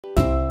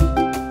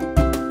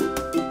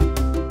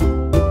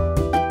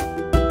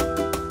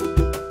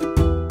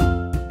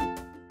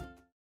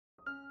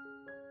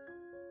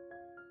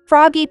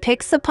Froggy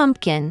Picks a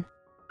Pumpkin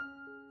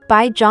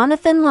by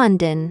Jonathan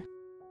London.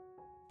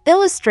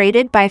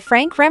 Illustrated by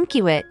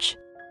Remkiewicz.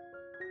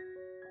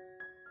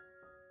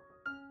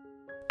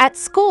 At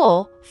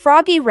school,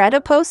 Froggy read a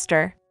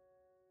poster.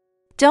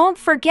 Don't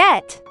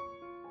forget!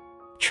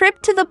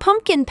 Trip to the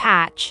pumpkin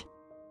patch.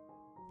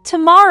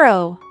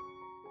 Tomorrow.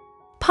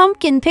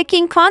 Pumpkin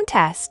picking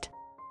contest.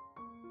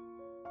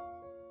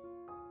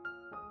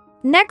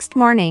 Next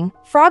morning,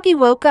 Froggy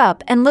woke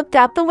up and looked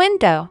out the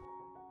window.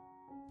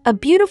 A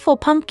beautiful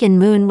pumpkin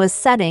moon was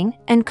setting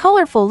and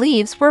colorful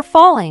leaves were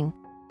falling.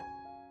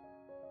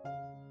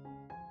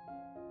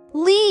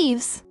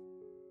 Leaves!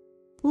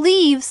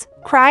 Leaves!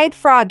 Cried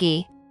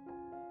Froggy.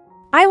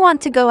 I want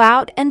to go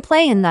out and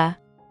play in the...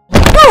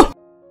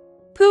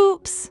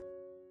 Poops!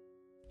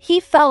 He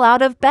fell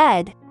out of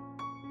bed.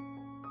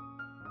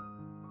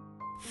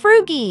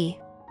 Froggy!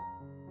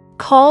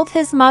 Called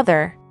his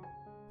mother.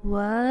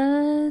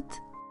 What?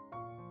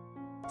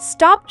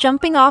 Stop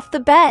jumping off the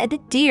bed,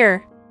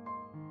 dear.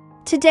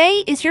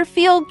 Today is your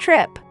field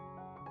trip.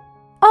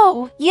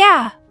 Oh,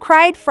 yeah,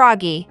 cried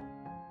Froggy.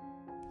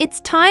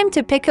 It's time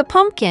to pick a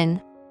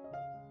pumpkin.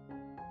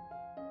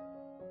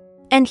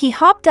 And he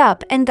hopped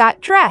up and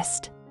got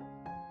dressed.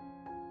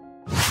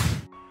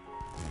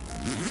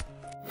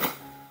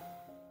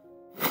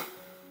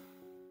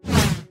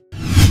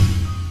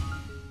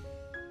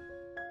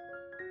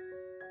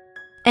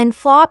 And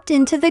flopped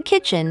into the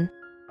kitchen.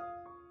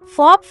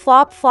 Flop,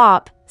 flop,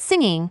 flop,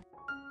 singing.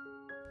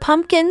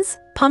 Pumpkins,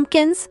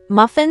 pumpkins,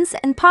 muffins,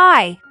 and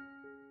pie.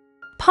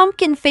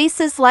 Pumpkin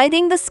faces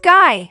lighting the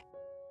sky.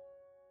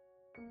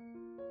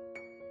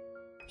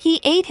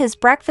 He ate his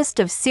breakfast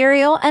of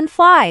cereal and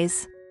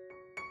flies.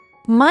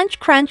 Munch,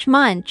 crunch,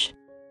 munch.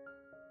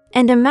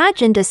 And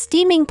imagined a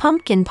steaming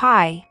pumpkin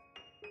pie.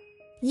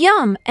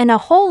 Yum, and a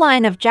whole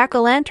line of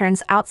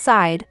jack-o'-lanterns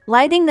outside,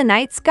 lighting the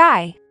night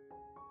sky.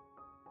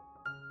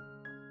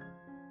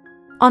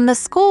 On the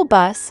school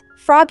bus,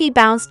 Froggy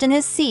bounced in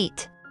his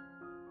seat.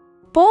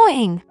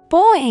 Boing,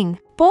 boing,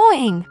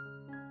 boing,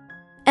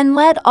 and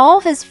led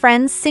all his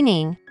friends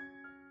singing.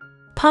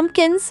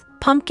 Pumpkins,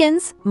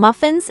 pumpkins,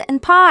 muffins,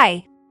 and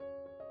pie.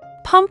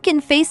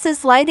 Pumpkin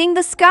faces lighting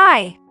the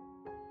sky.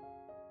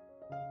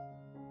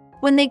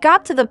 When they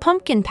got to the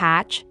pumpkin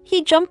patch,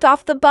 he jumped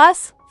off the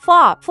bus,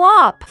 flop,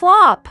 flop,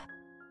 flop,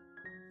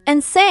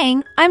 and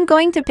sang, I'm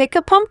going to pick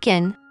a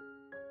pumpkin.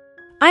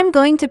 I'm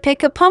going to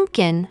pick a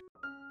pumpkin.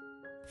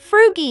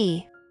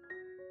 Froggy!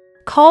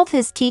 Called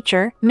his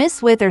teacher,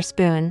 Miss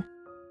Witherspoon.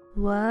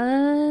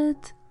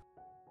 What?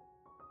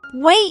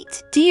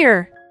 Wait,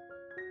 dear.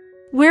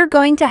 We're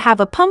going to have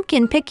a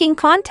pumpkin picking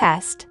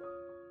contest.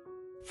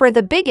 For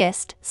the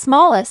biggest,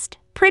 smallest,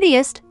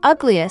 prettiest,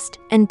 ugliest,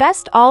 and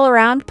best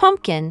all-around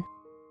pumpkin.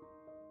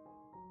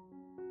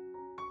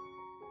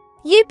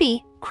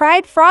 Yippee!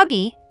 Cried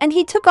Froggy, and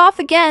he took off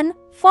again,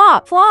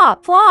 flop,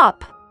 flop,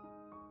 flop,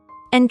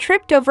 and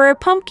tripped over a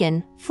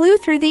pumpkin, flew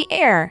through the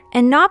air,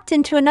 and knocked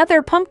into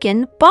another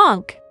pumpkin,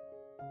 bonk.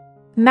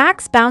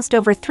 Max bounced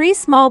over 3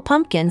 small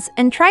pumpkins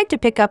and tried to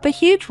pick up a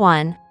huge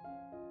one.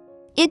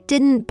 It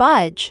didn't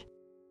budge.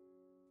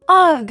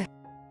 Ugh!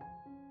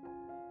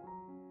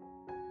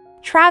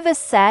 Travis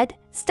said,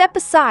 step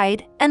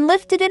aside, and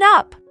lifted it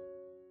up.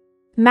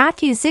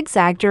 Matthew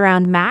zigzagged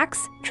around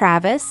Max,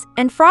 Travis,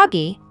 and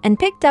Froggy, and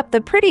picked up the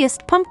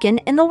prettiest pumpkin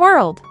in the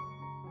world.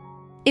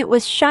 It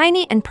was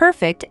shiny and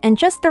perfect and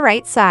just the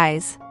right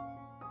size.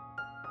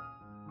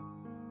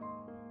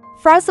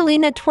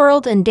 Frozalina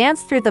twirled and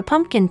danced through the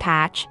pumpkin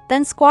patch,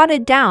 then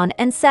squatted down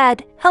and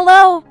said,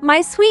 hello,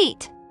 my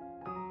sweet,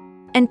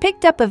 and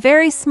picked up a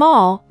very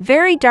small,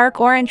 very dark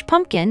orange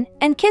pumpkin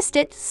and kissed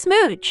it,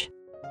 smooch.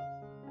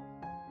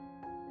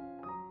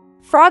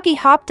 Froggy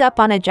hopped up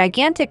on a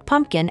gigantic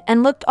pumpkin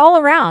and looked all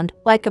around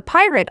like a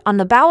pirate on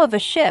the bow of a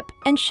ship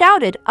and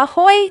shouted,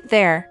 ahoy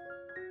there!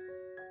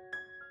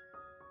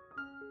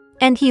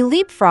 And he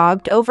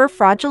leapfrogged over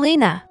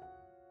Frozalina.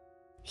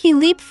 He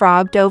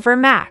leapfrogged over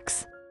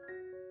Max.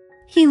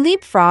 He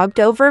leapfrogged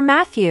over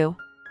Matthew.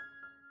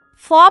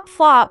 Flop,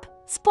 flop,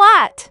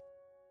 splat!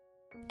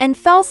 And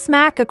fell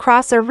smack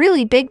across a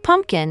really big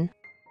pumpkin.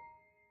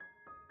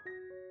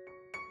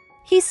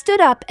 He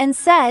stood up and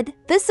said,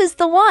 this is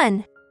the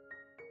one.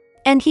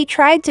 And he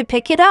tried to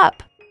pick it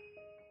up.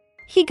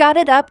 He got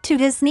it up to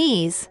his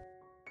knees.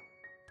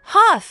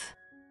 Huff!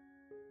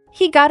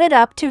 He got it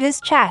up to his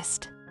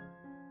chest.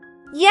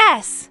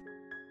 Yes!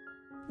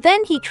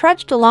 Then he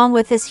trudged along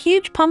with his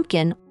huge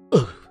pumpkin.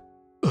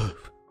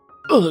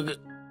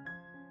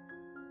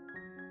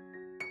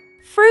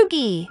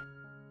 Froggy!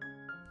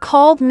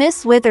 Called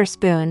Miss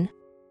Witherspoon.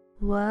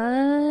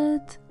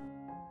 What?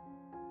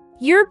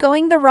 You're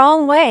going the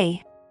wrong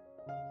way.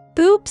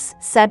 Oops,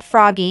 said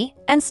Froggy,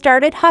 and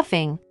started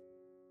huffing.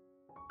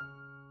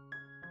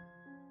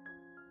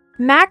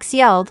 Max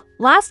yelled,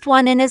 last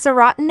one in is a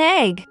rotten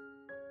egg.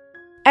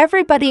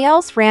 Everybody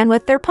else ran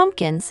with their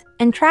pumpkins,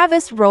 and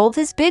Travis rolled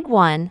his big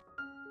one.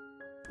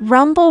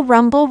 Rumble,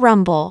 rumble,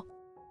 rumble.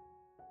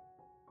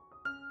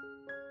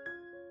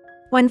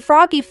 When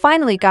Froggy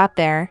finally got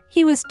there,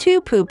 he was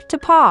too pooped to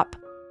pop.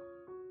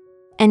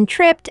 and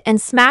tripped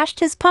and smashed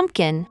his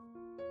pumpkin.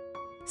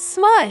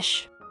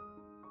 Smush!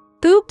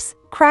 Oops,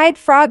 cried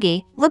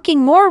Froggy, looking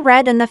more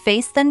red in the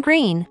face than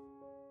green.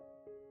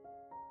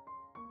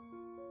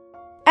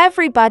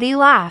 Everybody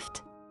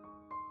laughed.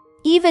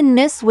 Even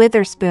Miss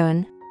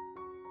Witherspoon.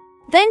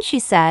 Then she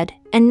said,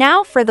 "And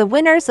now for the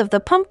winners of the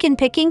pumpkin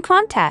picking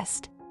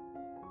contest.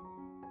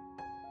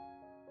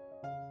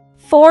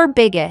 4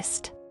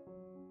 biggest.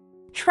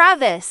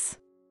 Travis.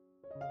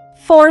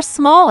 4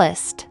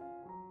 smallest.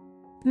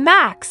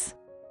 Max.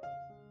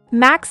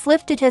 Max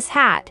lifted his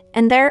hat,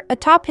 and there,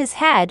 atop his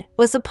head,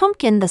 was a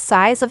pumpkin the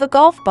size of a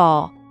golf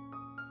ball.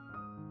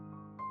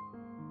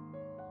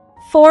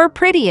 4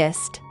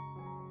 prettiest.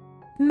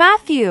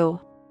 Matthew.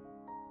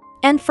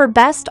 And for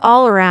best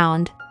all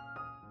around,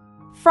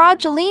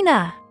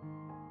 Froggelina.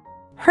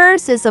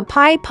 Hers is a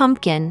pie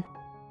pumpkin.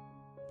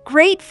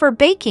 Great for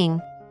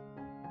baking.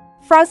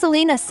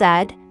 Froggelina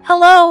said,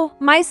 "Hello,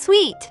 my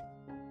sweet,"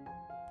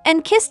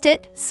 and kissed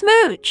it,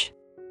 smooch.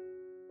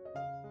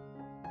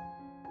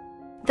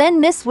 Then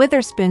Miss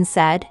Witherspoon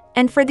said,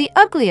 "And for the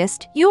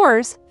ugliest,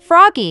 yours,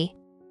 Froggy."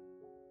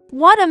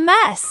 What a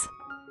mess!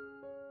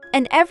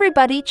 And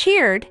everybody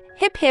cheered,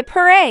 hip hip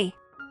hooray!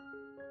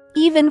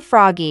 Even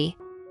Froggy.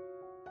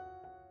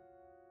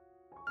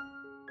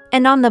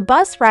 And on the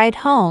bus ride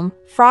home,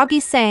 Froggy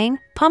sang,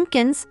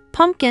 "Pumpkins,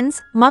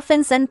 pumpkins,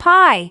 muffins and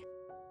pie.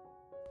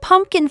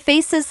 Pumpkin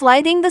faces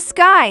lighting the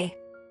sky."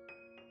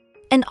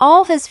 And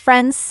all his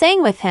friends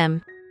sang with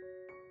him.